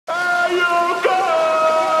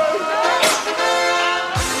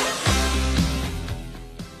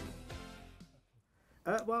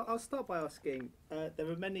I'll start by asking, there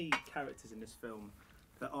are many characters in this film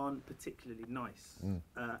that aren't particularly nice,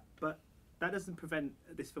 but that doesn't prevent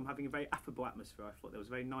this film having a very affable atmosphere. I thought there was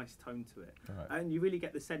a very nice tone to it. Right. And you really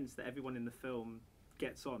get the sense that everyone in the film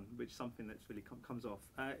gets on, which is something that's really comes off.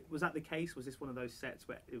 Was that the case? Was this one of those sets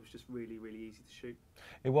where it was just really, really easy to shoot?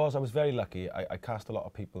 It was. I was very lucky. I cast a lot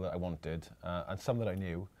of people that I wanted, and some that I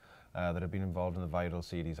knew that had been involved in the viral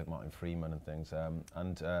series like Martin Freeman and things,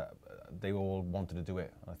 and they all wanted to do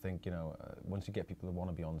it. I think, you know, once you get people that want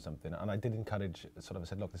to be on something, and I did encourage, sort of, I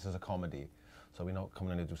said, look, this is a comedy, so we're not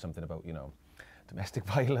coming in to do something about, you know, domestic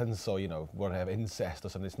violence or, you know, whatever, incest or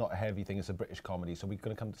something. It's not a heavy thing, it's a British comedy, so we're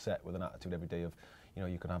going to come to set with an attitude every day of, you know,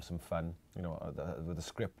 you can have some fun, you know, with the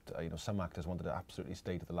script. You know, some actors wanted to absolutely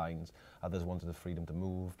stay to the lines, others wanted the freedom to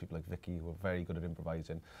move, people like Vicky who were very good at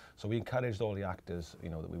improvising. So we encouraged all the actors, you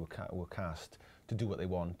know, that we were cast to do what they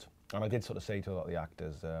want. And I did sort of say to a lot of the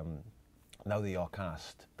actors, now that you're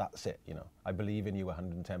cast, that's it, you know. I believe in you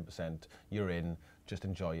 110%, you're in, just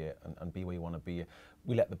enjoy it and be where you want to be.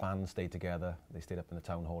 We let the band stay together. They stayed up in the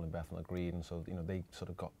town hall in Bethnal Green, so, you know, they sort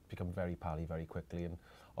of become very pally very quickly. And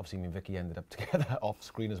obviously me and Vicky ended up together off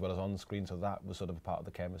screen as well as on screen, so that was sort of a part of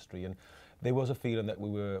the chemistry. And there was a feeling that we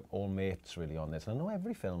were all mates really on this. And I know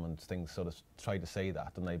every film and things sort of try to say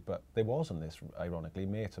that, and but there was on this, ironically,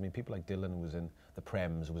 mates. I mean, people like Dylan, who was in the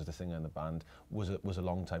Prems, who was the singer in the band, was a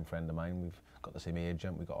long-time friend of mine. We've got the same age,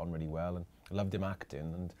 and we got on really well, and I loved him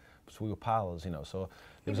acting, and so we were pals, you know. So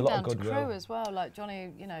there was a lot of goodwill. Crew as well, like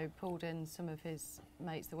Johnny, you know, pulled in some of his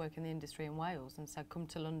mates that work in the industry in Wales and said, come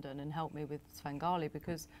to London and help me with Svengali,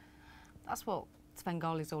 because that's what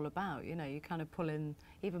Svengali's all about, you know. You kind of pull in,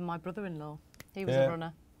 even my brother-in-law, he was a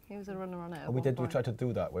runner. He was a runner on it. And we tried to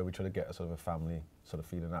do that, where we tried to get a sort of a family sort of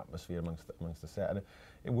feeling atmosphere amongst the set, and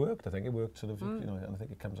it worked. I think it worked sort of, you know, and I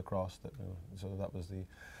think it comes across that, you know, so that was the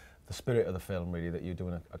spirit of the film, really, that you're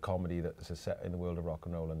doing a comedy that is set in the world of rock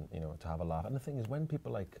and roll, and, you know, to have a laugh. And the thing is, when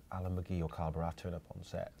people like Alan McGee or Carl Barat turn up on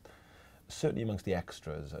set, certainly amongst the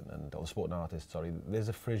extras and all the sporting artists, sorry, there's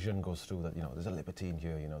a frisson goes through that, you know, there's a libertine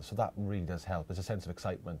here, you know, so that really does help. There's a sense of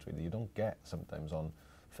excitement, really, you don't get sometimes on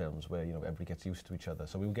films where, you know, everybody gets used to each other.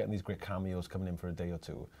 So we were getting these great cameos coming in for a day or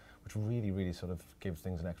two, which really, really sort of gives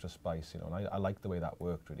things an extra spice, you know, and I like the way that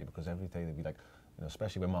worked, really, because every day they'd be like, you know,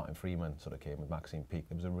 especially when Martin Freeman sort of came with Maxine Peake,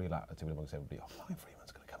 there was a real attitude amongst everybody. Oh, Martin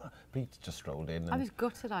Freeman's going to come on. But he just strolled in. I was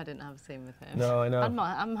gutted I didn't have a scene with him. No, I know.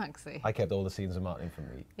 And Maxie. I kept all the scenes of Martin for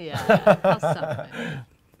me. Yeah, that's something.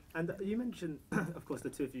 And you mentioned, of course, the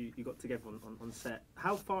two of you got together on set.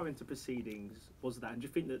 How far into proceedings was that? And do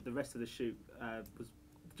you think that the rest of the shoot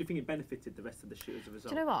do you think it benefited the rest of the shoot as a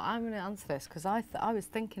result? Do you know what? I'm going to answer this because I was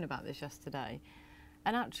thinking about this yesterday,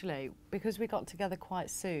 and actually, because we got together quite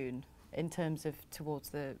soon in terms of towards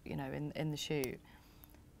the, you know, in the shoot,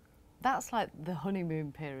 that's like the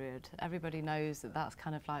honeymoon period. Everybody knows that that's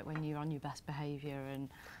kind of like when you're on your best behaviour and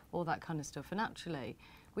all that kind of stuff. And actually,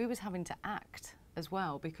 we was having to act as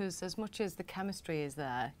well, because as much as the chemistry is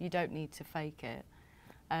there, you don't need to fake it.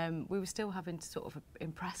 We were still having to sort of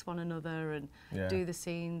impress one another and do the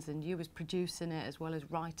scenes, and you was producing it as well as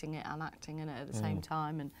writing it and acting in it at the same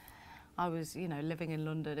time. And I was, you know, living in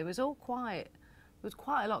London. It was all quite, there was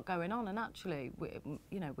quite a lot going on, and actually,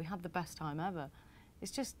 you know, we had the best time ever.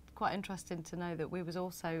 It's just quite interesting to know that we was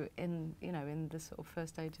also in, you know, in the sort of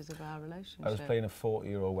first stages of our relationship. I was playing a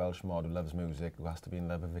 40-year-old Welsh mod who loves music, who has to be in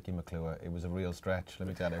love with Vicky McClure. It was a real stretch, let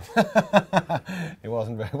me tell you. It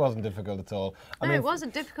wasn't difficult at all. I mean, it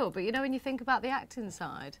wasn't difficult, but you know, when you think about the acting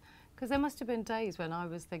side, because there must have been days when I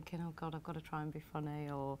was thinking, oh God, I've got to try and be funny,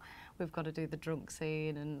 or we've got to do the drunk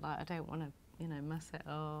scene, and like I don't want to, you know, mess it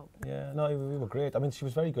up. Yeah, no, we were great. I mean, she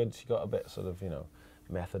was very good. She got a bit sort of, you know,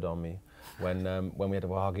 method on me when we had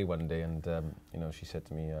to argue one day, and you know, she said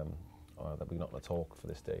to me that we're not going to talk for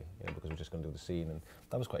this day, you know, because we're just going to do the scene. And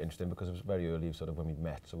that was quite interesting because it was very early sort of when we'd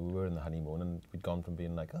met, so we were in the honeymoon, and we'd gone from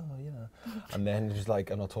being like, oh yeah, and then just like,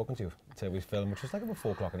 I'm not talking to you until we filmed, which was like about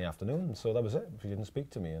 4 o'clock in the afternoon. So that was it. She didn't speak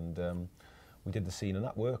to me, and we did the scene, and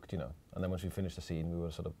that worked, you know. And then once we finished the scene, we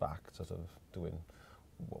were sort of back, sort of doing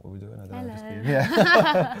what we were doing. I don't know, just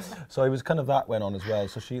yeah. So it was kind of that went on as well.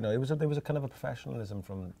 So she, you know, there was a kind of a professionalism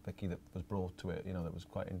from Vicky that was brought to it, you know, that was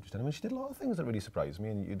quite interesting. I mean, she did a lot of things that really surprised me,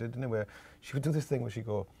 and you did, you know, where she would do this thing where she'd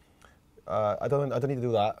go, I don't need to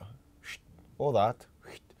do that, or that,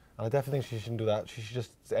 and I definitely think she shouldn't do that. She should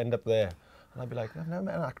just end up there. And I'd be like, I've never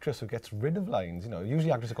met an actress who gets rid of lines. You know,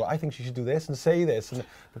 usually actresses go, I think she should do this and say this.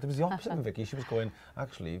 But it was the opposite with Vicky. She was going,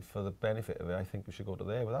 actually, for the benefit of it, I think we should go to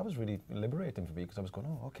there. But that was really liberating for me because I was going,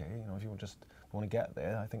 oh, okay, you know, if you just want to get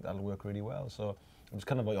there, I think that'll work really well. So it was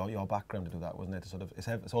kind of like your background to do that, wasn't it? To sort of,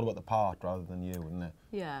 it's all about the part rather than you, isn't it?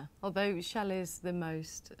 Yeah, although Shelley's the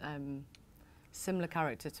most similar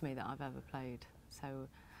character to me that I've ever played. So,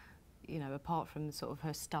 you know, apart from the sort of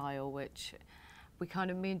her style, which we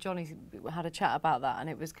kind of, me and Johnny had a chat about that, and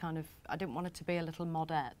it was kind of, I didn't want it to be a little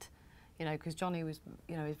modette, you know, because Johnny was,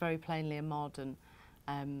 you know, he's very plainly a mod, and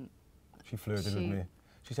she flirted with me.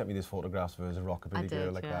 She sent me these photographs of her as a rockabilly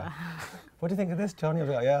girl like yeah. that. What do you think of this, Johnny? I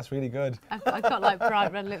was like, yeah, it's really good. I got like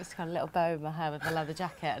bright red lipstick on, a little bow in my hair with a leather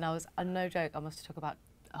jacket, and I was, no joke, I must have took about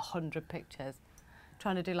 100 pictures,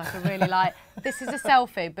 trying to do like a really like, this is a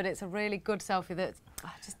selfie, but it's a really good selfie that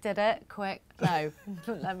I just did it quick. No,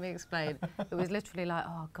 let me explain. It was literally like,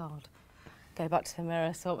 oh God, go back to the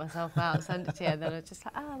mirror, sort myself out, send it to you, and then I was just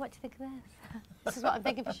like, oh, what do you think of this? This is what I'm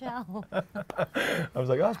thinking for Shell. I was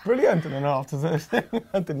like, oh, that's brilliant. And then after this thing,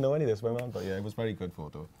 I didn't know any of this went on, but yeah, it was a very good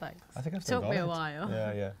photo. Thanks. I think I've still Took got me it. a while.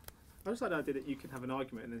 Yeah, yeah. I just like the idea that you can have an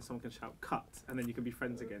argument and then someone can shout cut and then you can be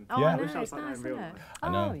friends again. Oh, Yeah. I I know, wish I was it's like that nice, in real isn't life. it? I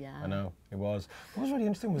know, Oh, yeah. I know, it was. What was really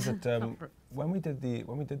interesting was that when we did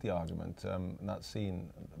the argument, that scene,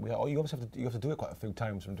 you obviously have to do it quite a few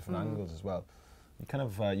times from different angles as well. You kind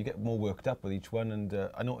of you get more worked up with each one, and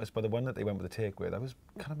I noticed by the one that they went with the take with, I was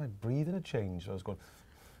kind of, my breathing had changed. So I was going,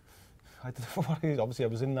 I don't know what it is. Obviously, I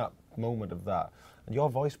was in that moment of that, and your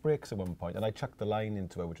voice breaks at one point, and I chucked the line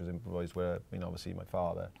into her, which was improvised, where, you know, obviously my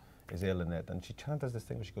father is ill in it, and she kind of does this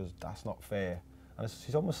thing where she goes, "That's not fair," and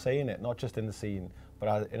she's almost saying it, not just in the scene,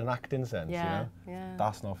 but in an acting sense, Yeah, you know. yeah.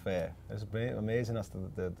 That's not fair. It's amazing. That's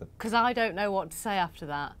the Because I don't know what to say after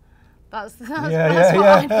that. That's Yeah, what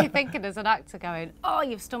yeah. I'd be thinking as an actor, going, oh,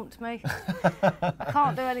 you've stumped me. I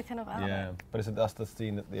can't do anything about it. But that's the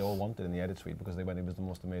scene that they all wanted in the edit suite because they went, it was the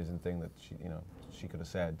most amazing thing that she could have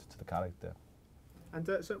said to the character. And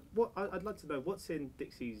so I'd like to know what's in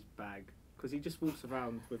Dixie's bag, because he just walks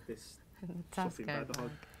around with this shopping bag the whole.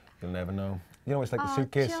 You'll never know. You know, it's like the Oh,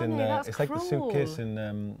 suitcase Johnny, in that's it's like the cruel. suitcase in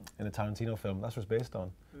a Tarantino film. That's what it's based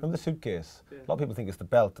on. Remember the suitcase? Yeah. A lot of people think it's the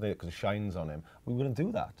belt because it shines on him. We were going to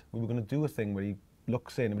do that. We were going to do a thing where he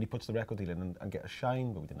looks in and he puts the record deal in and get a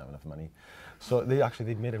shine, but we didn't have enough money. So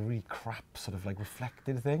they'd made a really crap sort of like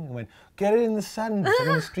reflected thing and went, get it in the sun. I'm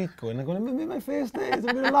in the street going, I'm going to make my face there. It's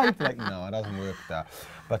a bit of light. Like, no, it doesn't work that.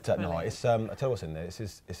 But no, it's I tell you what's in there. It's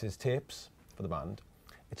his tapes for the band.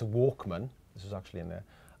 It's a Walkman. This was actually in there.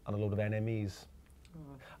 And a load of NMEs.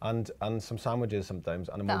 And some sandwiches sometimes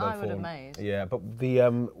and a That mobile I phone. would have made. Yeah, but the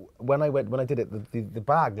when I did it, the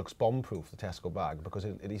bag looks bomb-proof, the Tesco bag, because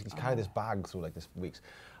he's carried this bag through like this for weeks.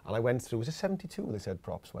 And I went through, was it 72? They said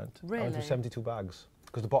props went. I went through Really? 72 bags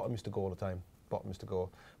because the bottom used to go all the time. Bottom used to go.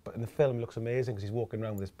 But in the film, it looks amazing because he's walking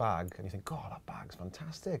around with this bag, and you think, God, that bag's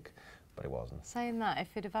fantastic. But it wasn't. Saying that, if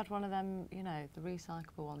he'd have had one of them, you know, the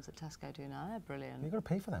recyclable ones that Tesco do now, they're brilliant. You've got to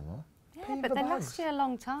pay for them, huh? Yeah, but they last you a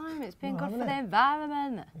long time. It's been No, good for haven't the it?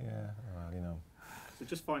 environment. Yeah, well, you know. So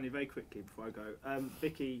just finally, very quickly before I go,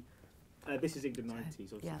 Vicky, this is England 90s,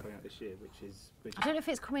 obviously Yeah. coming out this year, which is. I don't know if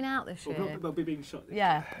it's coming out this year. Well, be being shot this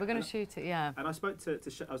Yeah, year. we're going to shoot it, yeah. And I spoke to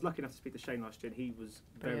I was lucky enough to speak to Shane last year, and he was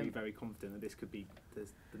very, Brilliant. very confident that this could be the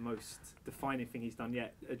most defining thing he's done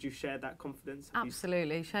yet. Do you share that confidence?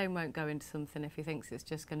 Absolutely. Shane won't go into something if he thinks it's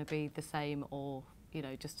just going to be the same or, you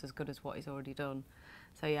know, just as good as what he's already done.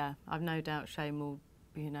 So, yeah, I've no doubt Shane will,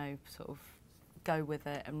 you know, sort of go with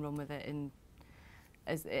it and run with it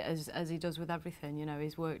as he does with everything. You know,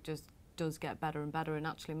 his work just does get better and better. And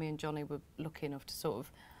actually, me and Johnny were lucky enough to sort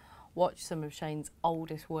of watch some of Shane's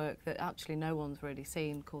oldest work that actually no one's really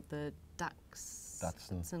seen, called the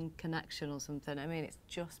Datsun Connection or something. I mean, it's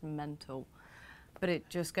just mental. But it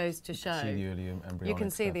just goes to show. See the early embryonic You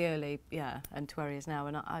can see stuff. the early, yeah, and to where he is now.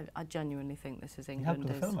 And I genuinely think this is He England. helped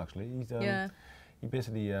with the film, actually. He's, yeah. He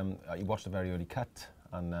basically he watched a very early cut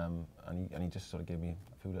and he just sort of gave me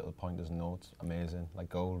a few little pointers and notes. Amazing, like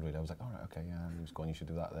gold, really. I was like, all right, okay, yeah. And he was going, you should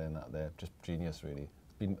do that there and that there. Just genius, really.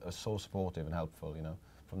 Been so supportive and helpful, you know,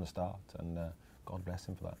 from the start. And God bless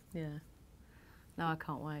him for that. Yeah. No, I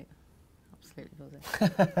can't wait. Absolutely buzzing.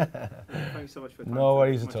 Thanks so much for your time. No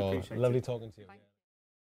worries Much at all. appreciated. Lovely talking to you. Thank